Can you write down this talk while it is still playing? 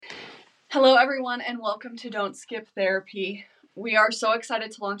Hello, everyone, and welcome to Don't Skip Therapy. We are so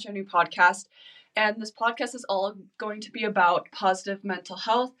excited to launch our new podcast, and this podcast is all going to be about positive mental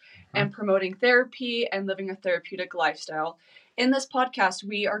health and promoting therapy and living a therapeutic lifestyle. In this podcast,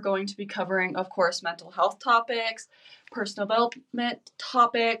 we are going to be covering, of course, mental health topics, personal development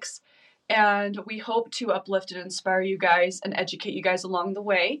topics, and we hope to uplift and inspire you guys and educate you guys along the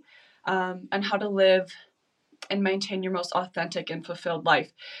way on how to live and maintain your most authentic and fulfilled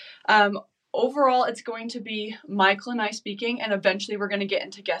life. Overall, it's going to be Michael and I speaking, and eventually we're going to get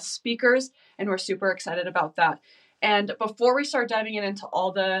into guest speakers, and we're super excited about that. And before we start diving into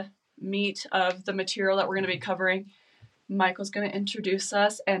all the meat of the material that we're going to be covering, Michael's going to introduce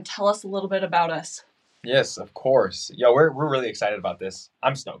us and tell us a little bit about us. Yes, of course. Yeah, we're really excited about this.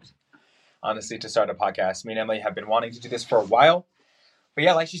 I'm stoked, honestly, to start a podcast. Me and Emily have been wanting to do this for a while. But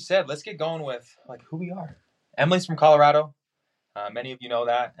yeah, like she said, let's get going with who we are. Emily's from Colorado. Many of you know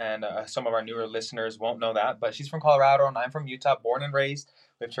that, and some of our newer listeners won't know that. But she's from Colorado, and I'm from Utah, born and raised.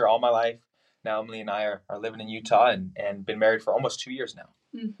 Lived here all my life. Now Emily and I are living in Utah and been married for almost 2 years now.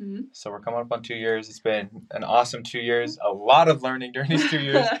 Mm-hmm. So we're coming up on 2 years. It's been an awesome 2 years. A lot of learning during these 2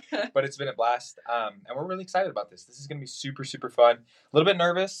 years, but it's been a blast. And we're really excited about this. This is going to be super, super fun. A little bit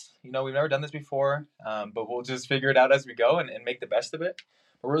nervous. We've never done this before, but we'll just figure it out as we go and make the best of it.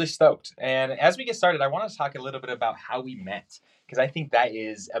 We're really stoked. And as we get started, I want to talk a little bit about how we met, because I think that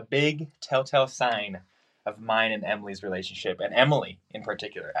is a big telltale sign of mine and Emily's relationship, and Emily in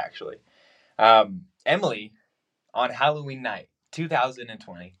particular, actually. Emily, on Halloween night,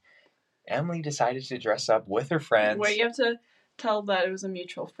 2020, Emily decided to dress up with her friends. Wait, you have to tell that it was a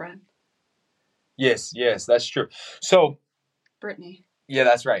mutual friend. Yes, that's true. So, Brittany. Yeah,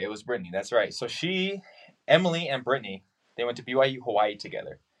 that's right. It was Brittany. That's right. So Emily and Brittany, they went to BYU Hawaii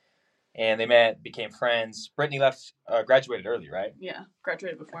together. And they met, became friends. Brittany graduated early, right? Yeah,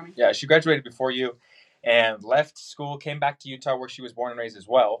 graduated before me. Yeah, she graduated before you and left school, came back to Utah where she was born and raised as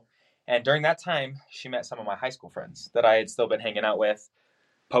well. And during that time, she met some of my high school friends that I had still been hanging out with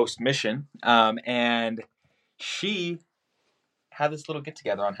post-mission. And she had this little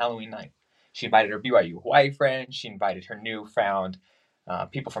get-together on Halloween night. She invited her BYU Hawaii friends. She invited her newfound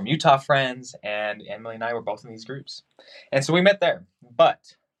people from Utah friends. And Emily and I were both in these groups. And so we met there.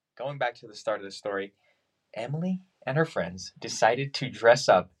 But going back to the start of the story, Emily and her friends decided to dress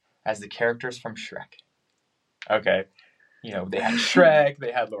up as the characters from Shrek. Okay. They had Shrek,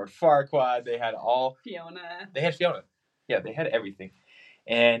 they had Lord Farquaad, they had Fiona. They had Fiona. Yeah, they had everything.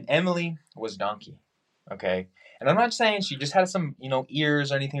 And Emily was Donkey. Okay. And I'm not saying she just had some,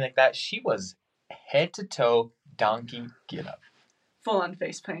 ears or anything like that. She was head to toe Donkey get up. Full on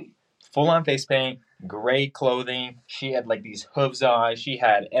face paint. Gray clothing. She had these hooves on. She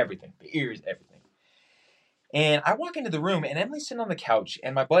had everything. The ears, everything. And I walk into the room, and Emily's sitting on the couch,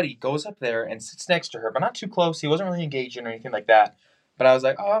 and my buddy goes up there and sits next to her, but not too close. He wasn't really engaging or anything like that. But I was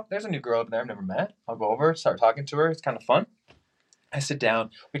like, oh, there's a new girl up there I've never met. I'll go over, start talking to her. It's kind of fun. I sit down.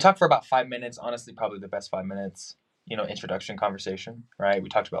 We talked for about 5 minutes. Honestly, probably the best 5 minutes, introduction conversation, right? We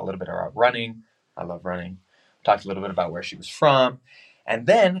talked about a little bit about running. I love running. We talked a little bit about where she was from. And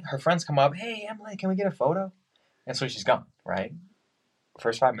then her friends come up, hey, Emily, can we get a photo? And so she's gone, right?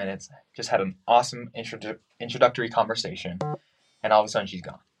 First 5 minutes, just had an awesome introductory conversation, and all of a sudden she's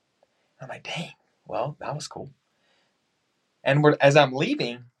gone. I'm like, dang, well, that was cool. And as I'm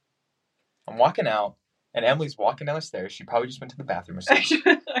leaving, I'm walking out, and Emily's walking down the stairs. She probably just went to the bathroom or something.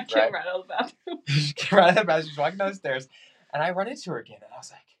 I came right out of the bathroom. She came right out of the bathroom. She's walking down the stairs, and I run into her again, and I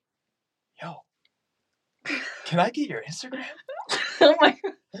was like, yo, can I get your Instagram? Oh my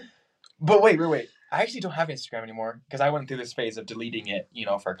God. But wait. I actually don't have Instagram anymore because I went through this phase of deleting it,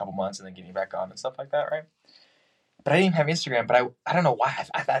 for a couple months and then getting it back on and stuff like that, right? But I didn't have Instagram, but I don't know why.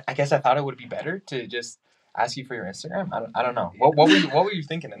 I guess I thought it would be better to just ask you for your Instagram. I don't know. What were you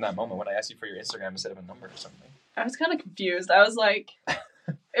thinking in that moment when I asked you for your Instagram instead of a number or something? I was kind of confused. I was like,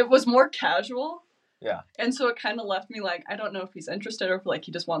 it was more casual. Yeah. And so it kind of left me I don't know if he's interested or if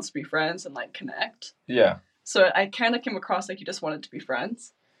he just wants to be friends and connect. Yeah. So I kind of came across he just wanted to be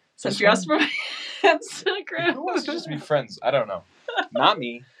friends. Since you asked for my Instagram. Who wants to just be friends? I don't know. Not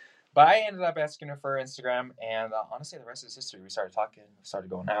me. But I ended up asking her for her Instagram, and honestly, the rest is history. We started talking,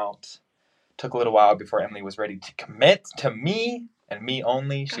 started going out. Took a little while before Emily was ready to commit to me and me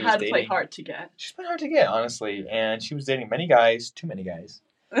only. She was dating. Play hard to get. She's been hard to get, honestly, and she was dating many guys, too many guys.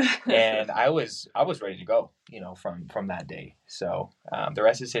 And I was ready to go, from that day. So the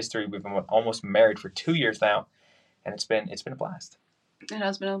rest is history. We've been almost married for 2 years now, and it's been a blast. It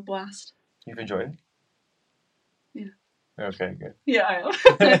has been a blast. You've enjoyed it? Yeah. Okay, good. Yeah, I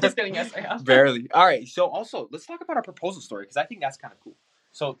am. Just kidding. Yes, I have. Barely. All right. So also, let's talk about our proposal story because I think that's kind of cool.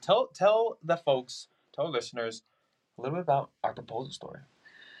 So tell the folks, tell the listeners a little bit about our proposal story.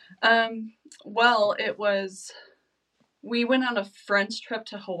 Well, we went on a friend's trip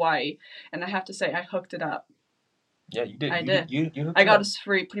to Hawaii, and I have to say I hooked it up. Yeah, you did. I did. You hooked I it got up. us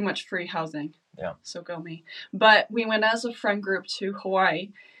pretty much free housing. Yeah. So go me. But we went as a friend group to Hawaii,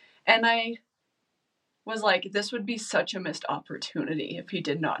 and I was like, this would be such a missed opportunity if he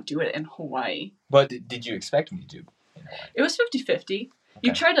did not do it in Hawaii. But did you expect me to do in Hawaii? It was 50-50. Okay.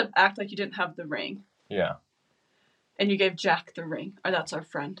 You tried to act like you didn't have the ring. Yeah. And you gave Jack the ring. Or that's our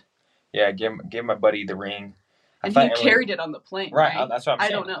friend. Yeah, I gave my buddy the ring. And he carried it on the plane, right? That's what I'm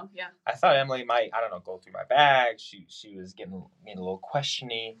saying. I don't know, yeah. I thought Emily might, I don't know, go through my bag. She was getting a little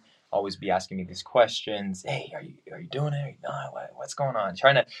questiony. Always be asking me these questions. Hey, are you doing it? What's going on?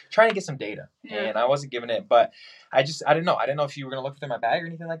 Trying to get some data. Yeah. And I wasn't giving it, but I didn't know. I didn't know if you were gonna look through my bag or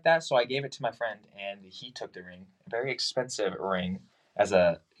anything like that. So I gave it to my friend, and he took the ring, a very expensive ring, as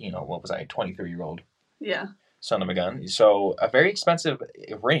a 23-year-old. Yeah. Son of a gun. So a very expensive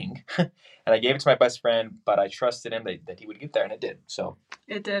ring, and I gave it to my best friend, but I trusted him that he would get there, and it did. So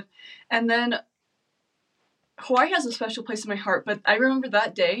it did. And then Hawaii has a special place in my heart, but I remember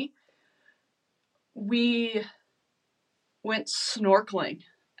that day we went snorkeling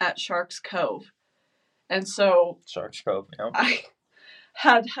at Sharks Cove. And so Sharks Cove, I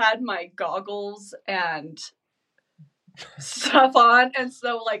had my goggles and stuff on, and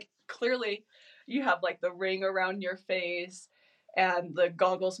so like clearly you have like the ring around your face, and the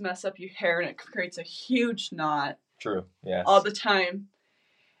goggles mess up your hair, and it creates a huge knot. True. Yes. All the time.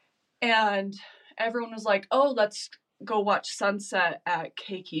 And everyone was like, "Oh, let's go watch sunset at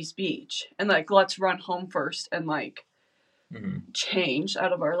Keikis Beach, and like let's run home first and like change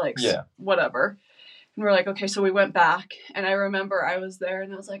out of our whatever." And we're like, "Okay," so we went back, and I remember I was there,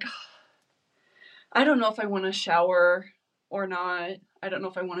 and I was like, oh, I don't know if I want to shower or not. I don't know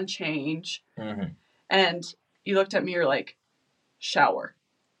if I want to change. Mm-hmm. And you looked at me, you're like, shower.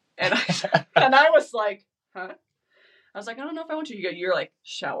 And I was like, huh? I was like, I don't know if I want to. You're like,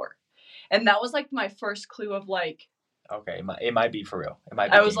 shower. And that was like my first clue of like, okay, it might be for real. It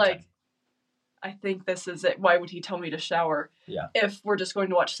might be. I was like, time. I think this is it. Why would he tell me to shower? Yeah. If we're just going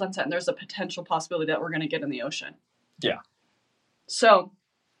to watch sunset and there's a potential possibility that we're going to get in the ocean. Yeah. So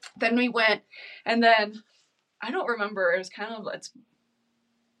then we went, and then I don't remember. It was kind of,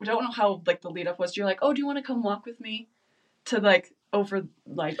 we don't know how like the lead up was. You're like, oh, do you want to come walk with me to over?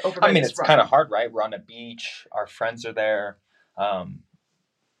 I mean, it's kind of hard, right? We're on a beach. Our friends are there.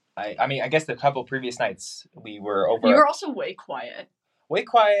 I guess the couple previous nights we were over. You were also way quiet. Way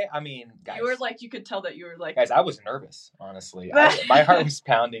quiet. I mean, guys. You were like, you could tell that you were like. Guys, I was nervous, honestly. My heart was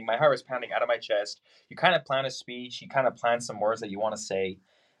pounding. My heart was pounding out of my chest. You kind of plan a speech. You kind of plan some words that you want to say,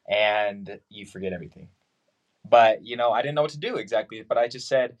 and you forget everything. But, I didn't know what to do exactly. But I just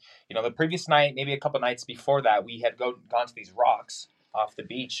said, the previous night, maybe a couple nights before that, we had gone to these rocks off the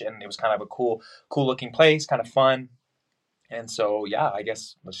beach, and it was kind of a cool looking place, kind of fun. And so, yeah, I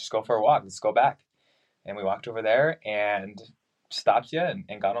guess let's just go for a walk. Let's go back. And we walked over there and stopped you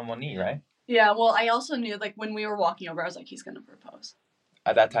and got on one knee, right? Yeah, well, I also knew, like, when we were walking over, I was like, he's going to propose.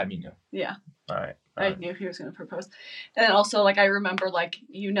 At that time, you knew? Yeah. All right. I knew he was going to propose. And then also, like, I remember, like,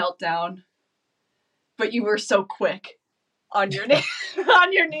 you knelt down, but you were so quick on your knee.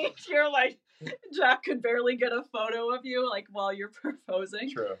 On your knees. You're like, Jack could barely get a photo of you, like, while you're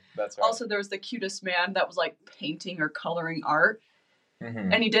proposing. True. That's right. Also, there was the cutest man that was, like, painting or coloring art.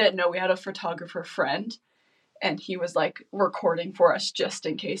 Mm-hmm. And he didn't know we had a photographer friend. And he was, like, recording for us just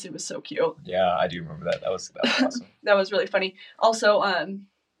in case. It was so cute. Yeah, I do remember that. That was awesome. That was really funny. Also, and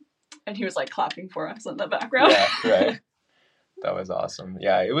he was, like, clapping for us in the background. Yeah, right. That was awesome.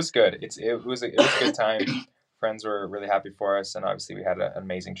 Yeah, it was good. It was a good time. Friends were really happy for us. And obviously we had an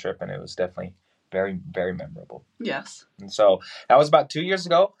amazing trip. And it was definitely very, very memorable. Yes. And so that was about 2 years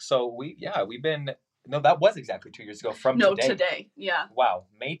ago. So we've been... No, that was exactly 2 years ago from today. No, today. Yeah. Wow.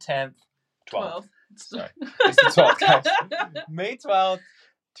 May 10th, 12th. Sorry. It's the 12th, guys. May 12th,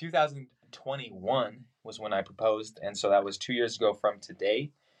 2021 was when I proposed. And so that was 2 years ago from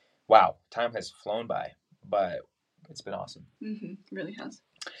today. Wow. Time has flown by, but it's been awesome. Mm-hmm. It really has.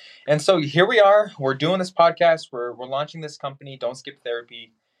 And so here we are. We're doing this podcast. We're launching this company, Don't Skip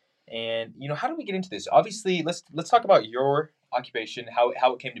Therapy. And, how do we get into this? Obviously, let's talk about your occupation, how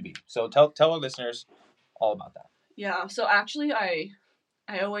it came to be. So tell our listeners all about that. Yeah. So actually, I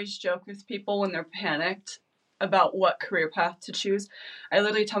always joke with people when they're panicked about what career path to choose. I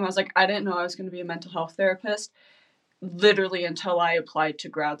literally tell them, I was like, I didn't know I was going to be a mental health therapist literally until I applied to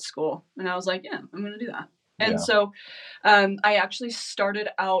grad school. And I was like, yeah, I'm going to do that. And so I actually started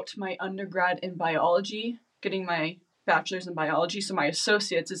out my undergrad in biology, getting my bachelor's in biology, so my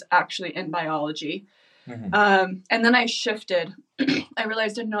associate's is actually in biology. Mm-hmm. And then I shifted. I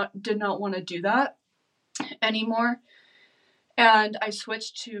realized I did not want to do that anymore. And I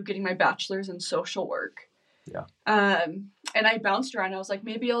switched to getting my bachelor's in social work. Yeah. And I bounced around. I was like,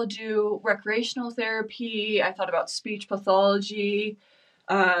 maybe I'll do recreational therapy. I thought about speech pathology.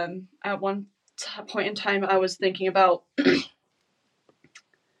 At one point in time, I was thinking about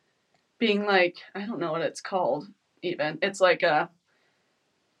being like, I don't know what it's called even. It's like a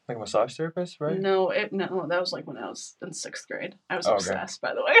massage therapist, right? No, that was like when I was in 6th grade. I was obsessed,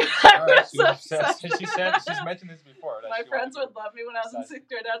 by the way. All right, she was obsessed. She's mentioned this before. My friends would love me when I was in 6th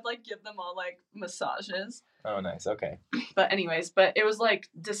grade. I'd like give them all like massages. Oh, nice. Okay. But anyways, it was like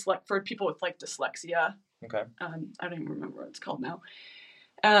for people with like dyslexia. Okay. I don't even remember what it's called now.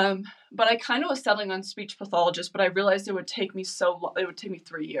 But I kind of was settling on speech pathologist, but I realized it would take me it would take me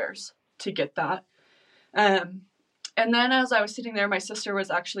 3 years to get that. And then as I was sitting there, my sister was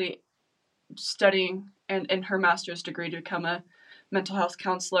actually studying and in her master's degree to become a mental health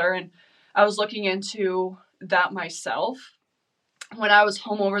counselor. And I was looking into that myself when I was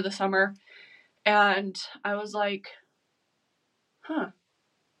home over the summer. And I was like,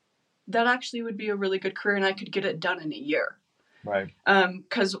 that actually would be a really good career and I could get it done in a year. Right.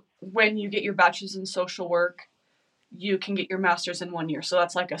 Because when you get your bachelor's in social work, you can get your master's in 1 year. So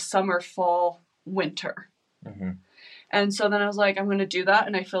that's like a summer, fall, winter. Mm-hmm. And so then I was like, I'm going to do that.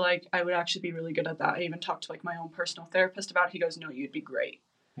 And I feel like I would actually be really good at that. I even talked to like my own personal therapist about it. He goes, no, you'd be great.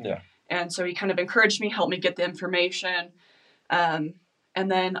 Yeah. And so he kind of encouraged me, helped me get the information. And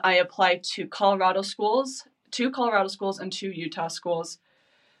then I applied to Colorado schools and 2 Utah schools.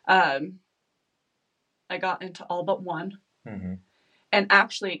 I got into all but one. Mm-hmm. And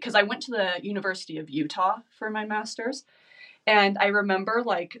actually, because I went to the University of Utah for my master's. And I remember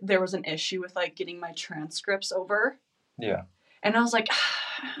like there was an issue with like getting my transcripts over. Yeah. And I was like,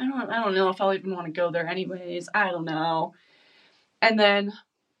 I don't know if I'll even want to go there anyways. I don't know. And then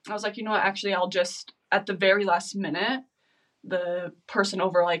I was like, you know what? Actually, I'll just, at the very last minute, the person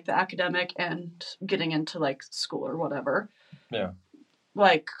over like the academic and getting into like school or whatever. Yeah.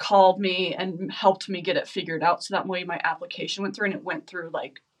 Like called me and helped me get it figured out. So that way my application went through and it went through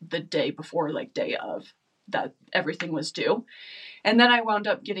like the day before, like day of that everything was due. And then I wound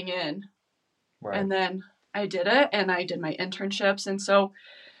up getting in. Right. And then I did it and I did my internships. And so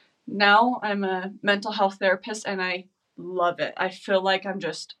now I'm a mental health therapist and I love it. I feel like I'm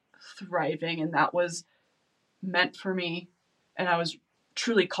just thriving and that was meant for me. And I was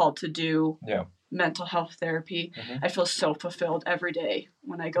truly called to do mental health therapy. Mm-hmm. I feel so fulfilled every day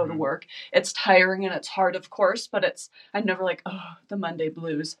when I go to work. It's tiring and it's hard, of course, but I'm never like, oh, the Monday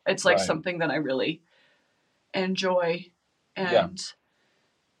blues. It's like something that I really enjoy and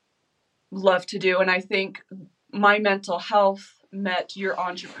love to do. And I think my mental health met your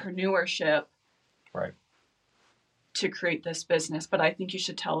entrepreneurship to create this business. But I think you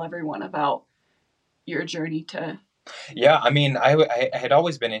should tell everyone about your journey to... Yeah, I mean, I had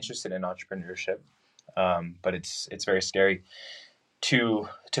always been interested in entrepreneurship, but it's very scary to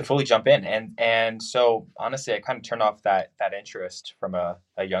fully jump in. And so honestly, I kind of turned off that interest from a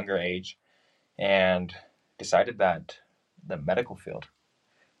younger age and decided that the medical field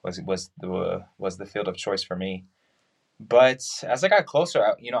was the field of choice for me. But as I got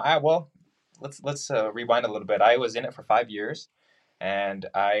closer, let's rewind a little bit. I was in it for 5 years, and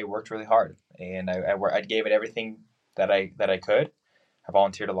I worked really hard, and I gave it everything that I could. I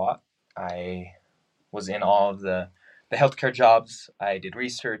volunteered a lot. I was in all of the healthcare jobs. I did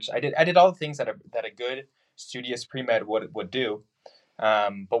research. I did all the things that a good studious pre-med would do.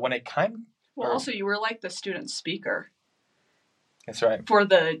 But when it came... also you were like the student speaker. That's right. For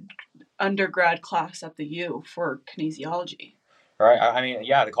the undergrad class at the U for kinesiology. Right. I mean,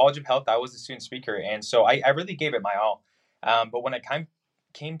 yeah, the College of Health, I was the student speaker. And so I really gave it my all. But when it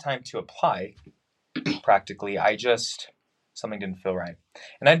came time to apply, practically, something didn't feel right.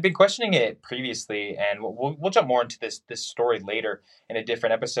 And I'd been questioning it previously, and we'll jump more into this story later in a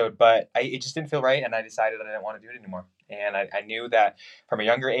different episode, but it just didn't feel right, and I decided that I didn't want to do it anymore. And I knew that from a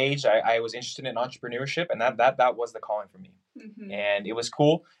younger age, I was interested in entrepreneurship, and that was the calling for me. Mm-hmm. And it was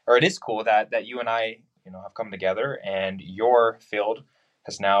cool, or it is cool that you and I, have come together, and your field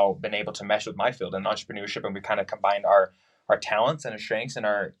has now been able to mesh with my field in entrepreneurship, and we kind of combined our talents and our strengths and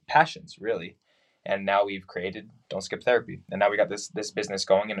our passions, really. And now we've created Don't Skip Therapy. And now we got this business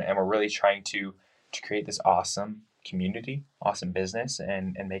going, and we're really trying to create this awesome community, awesome business,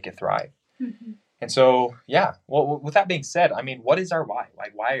 and make it thrive. Mm-hmm. And so, yeah, well, with that being said, I mean, what is our why?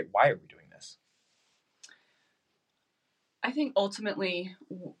 Like, why are we doing this? I think ultimately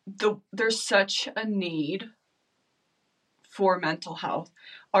there's such a need for mental health.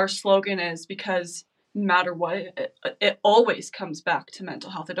 Our slogan is because no matter what, it always comes back to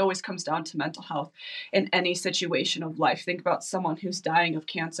mental health. It always comes down to mental health in any situation of life. Think about someone who's dying of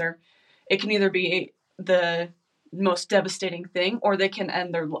cancer. It can either be the most devastating thing, or they can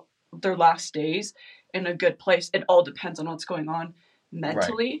end their last days in a good place. It all depends on what's going on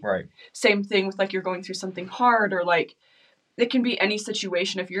mentally. Right. Same thing with like you're going through something hard, or like it can be any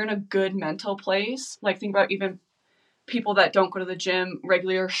situation. If you're in a good mental place, like think about even people that don't go to the gym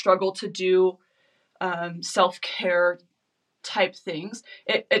regularly or struggle to do self-care type things,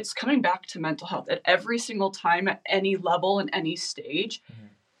 it's coming back to mental health at every single time, at any level and any stage. Mm-hmm.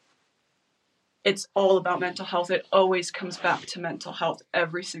 It's all about mental health. It always comes back to mental health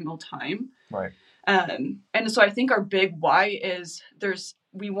every single time. Right. And so I think our big why is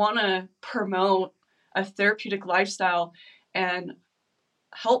we want to promote a therapeutic lifestyle and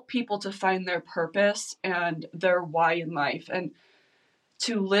help people to find their purpose and their why in life, and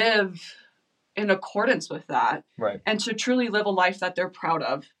to live in accordance with that, Right. and to truly live a life that they're proud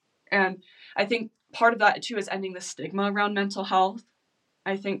of. And I think part of that too is ending the stigma around mental health.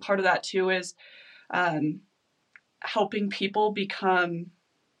 I think part of that too is helping people become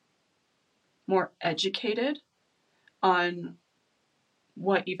more educated on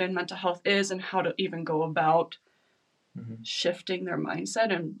what even mental health is and how to even go about shifting their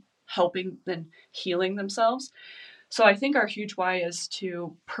mindset and helping and healing themselves. So I think our huge why is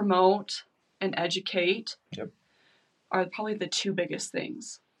to promote and educate. Yep. Are probably the two biggest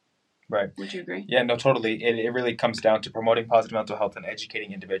things. Right. Would you agree? Yeah, no, totally. It really comes down to promoting positive mental health and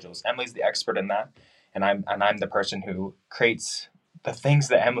educating individuals. Emily's the expert in that, and I'm the person who creates the things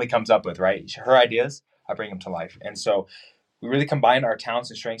that Emily comes up with, right? Her ideas, I bring them to life. And so we really combine our talents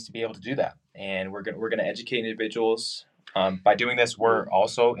and strengths to be able to do that. And we're going to educate individuals. By doing this, we're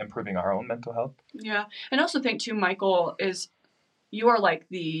also improving our own mental health. Yeah. And I also think too, Michael, you are like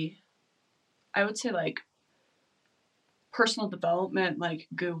I would say like personal development like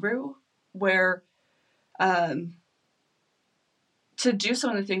guru, where to do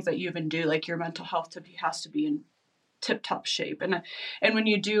some of the things that you even do, like your mental health has to be in tip-top shape. And when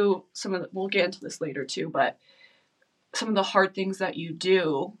you do we'll get into this later too, but some of the hard things that you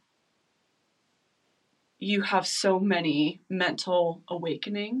do, you have so many mental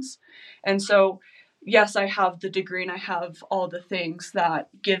awakenings. And so, yes, I have the degree and I have all the things that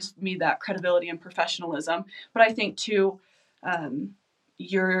gives me that credibility and professionalism. But I think too,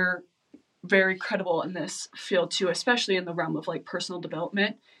 you're very credible in this field too, especially in the realm of like personal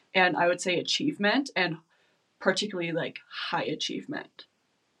development, and I would say achievement, and particularly like high achievement,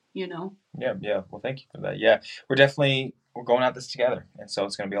 Yeah. Well, thank you for that. Yeah, we're going at this together. And so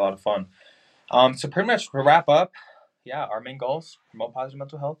it's going to be a lot of fun. So pretty much to wrap up, our main goals: promote positive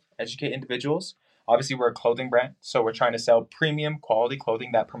mental health, educate individuals. Obviously, we're a clothing brand, so we're trying to sell premium quality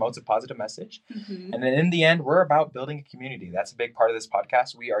clothing that promotes a positive message. Mm-hmm. And then in the end, we're about building a community. That's a big part of this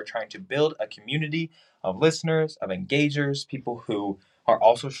podcast. We are trying to build a community of listeners, of engagers, people who are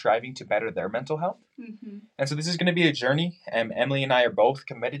also striving to better their mental health. Mm-hmm. And so this is going to be a journey, and Emily and I are both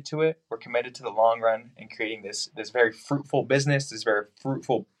committed to it. We're committed to the long run and creating this very fruitful business, this very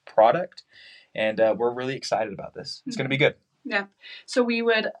fruitful product. And we're really excited about this. It's going to be good. Yeah. So we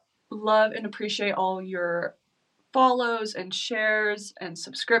would love and appreciate all your follows and shares and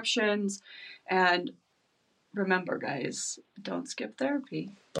subscriptions. And remember, guys, don't skip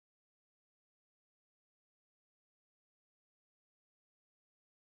therapy.